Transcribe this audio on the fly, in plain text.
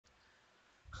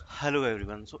Hello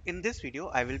everyone. So in this video,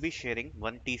 I will be sharing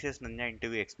one TCS Ninja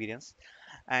interview experience,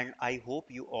 and I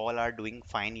hope you all are doing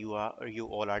fine. You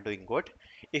all are doing good.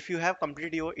 If you have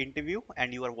completed your interview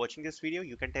and you are watching this video,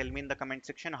 you can tell me in the comment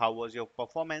section how was your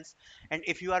performance. And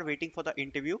if you are waiting for the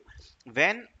interview,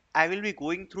 when I will be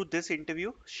going through this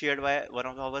interview shared by one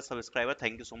of our subscriber.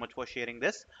 Thank you so much for sharing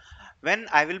this. When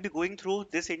I will be going through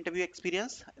this interview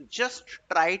experience, just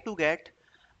try to get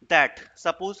that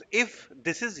suppose if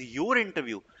this is your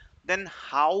interview, then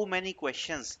how many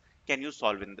questions can you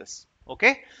solve in this?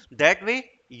 Okay, that way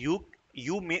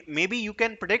maybe you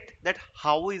can predict that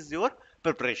how is your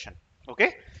preparation.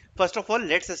 Okay, first of all,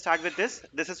 let's start with this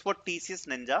is for TCS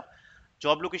Ninja,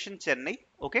 job location Chennai.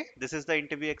 Okay, this is the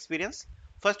interview experience.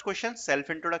 First question,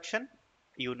 self introduction.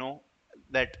 You know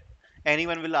that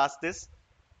anyone will ask this.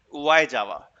 Why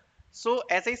Java? So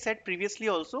as I said previously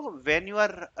also, when you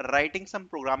are writing some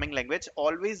programming language,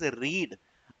 always read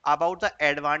about the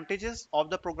advantages of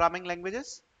the programming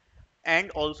languages and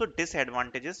also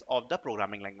disadvantages of the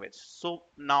programming language. So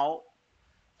now,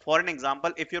 for an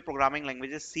example, if your programming language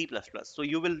is C++, so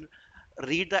you will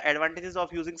read the advantages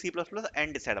of using C++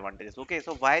 and disadvantages. Okay,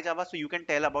 so why Java? So you can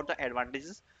tell about the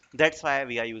advantages. That's why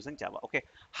we are using Java. Okay,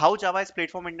 how Java is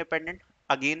platform independent?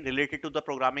 Again, related to the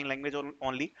programming language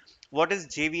only. What is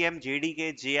JVM,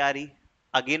 JDK, JRE?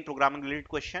 Again, programming related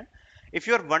question. If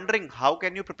you are wondering how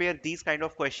can you prepare these kind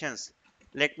of questions,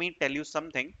 let me tell you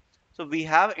something. So we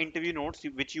have interview notes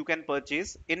which you can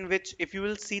purchase, in which if you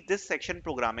will see this section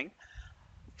programming,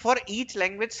 for each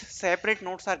language, separate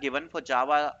notes are given. For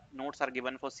Java, notes are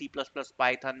given. For C++,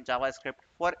 Python, JavaScript.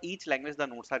 For each language, the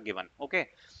notes are given. Okay.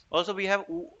 Also, we have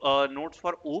notes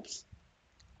for OOPS,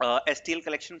 STL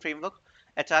collection framework,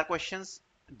 HR questions,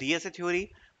 DSA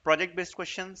theory, project-based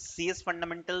questions, CS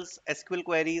fundamentals, SQL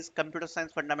queries, computer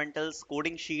science fundamentals,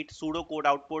 coding sheet, pseudo code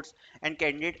outputs, and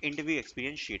candidate interview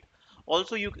experience sheet.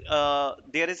 Also,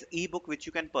 there is ebook which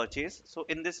you can purchase. So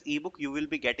in this ebook, you will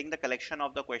be getting the collection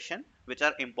of the question which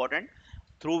are important,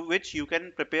 through which you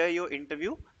can prepare your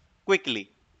interview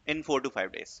quickly in 4 to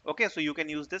 5 days. Okay, so you can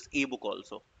use this ebook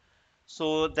also.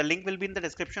 So the link will be in the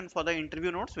description for the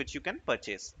interview notes which you can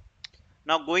purchase.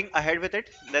 Now going ahead with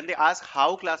it, then they ask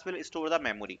how class will store the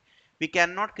memory. We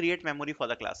cannot create memory for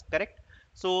the class, correct?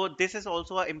 So this is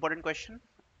also an important question.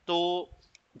 So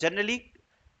generally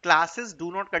classes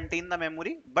do not contain the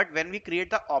memory, but when we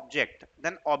create the object,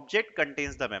 then object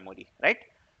contains the memory, right?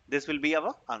 This will be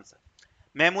our answer.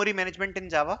 Memory management in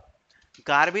Java,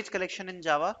 garbage collection in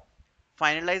Java,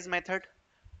 finalize method,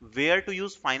 where to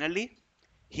use finally,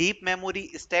 heap memory,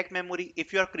 stack memory.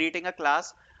 If you are creating a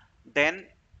class, then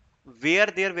where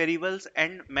their variables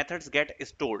and methods get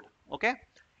stored. Okay,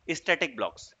 static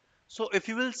blocks. So if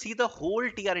you will see the whole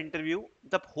TR interview,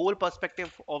 the whole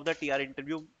perspective of the TR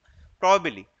interview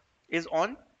probably is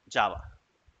on Java,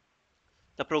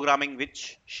 the programming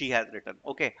which she has written.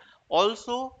 Okay,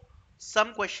 also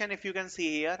some question if you can see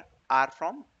here are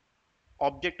from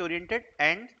object oriented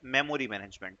and memory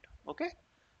management. Okay,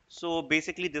 so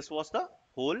basically this was the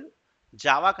whole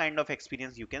Java kind of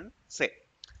experience you can say.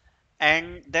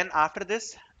 And then after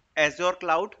this, Azure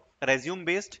cloud, resume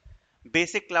based,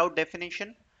 basic cloud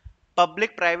definition,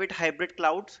 public private hybrid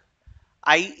clouds,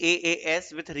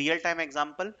 IaaS with real time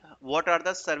example, what are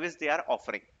the service they are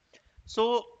offering.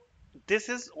 So this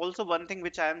is also one thing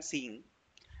which I am seeing.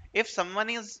 If someone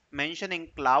is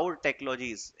mentioning cloud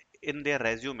technologies in their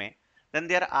resume, then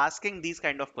they are asking these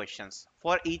kind of questions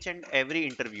for each and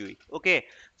every interviewee. Okay,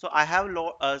 so I have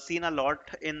seen a lot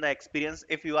in the experience.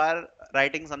 If you are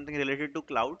writing something related to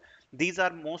cloud, these are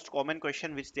most common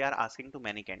question which they are asking to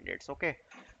many candidates. Okay,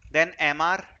 then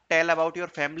MR, tell about your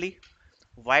family.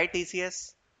 Why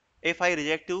TCS? If I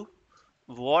reject you,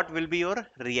 what will be your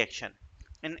reaction?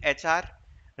 In HR,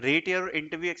 rate your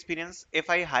interview experience. If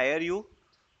I hire you,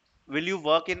 will you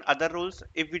work in other roles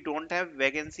if we don't have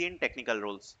vacancy in technical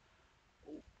roles?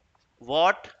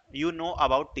 What you know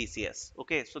about TCS?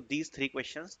 Okay, so these three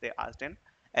questions they asked in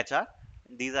HR.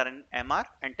 These are in MR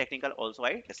and technical also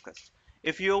I discussed.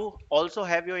 If you also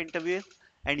have your interview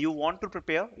and you want to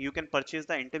prepare, you can purchase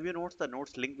the interview notes. The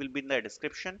notes link will be in the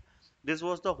description. This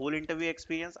was the whole interview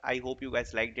experience. I hope you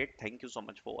guys liked it. Thank you so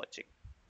much for watching.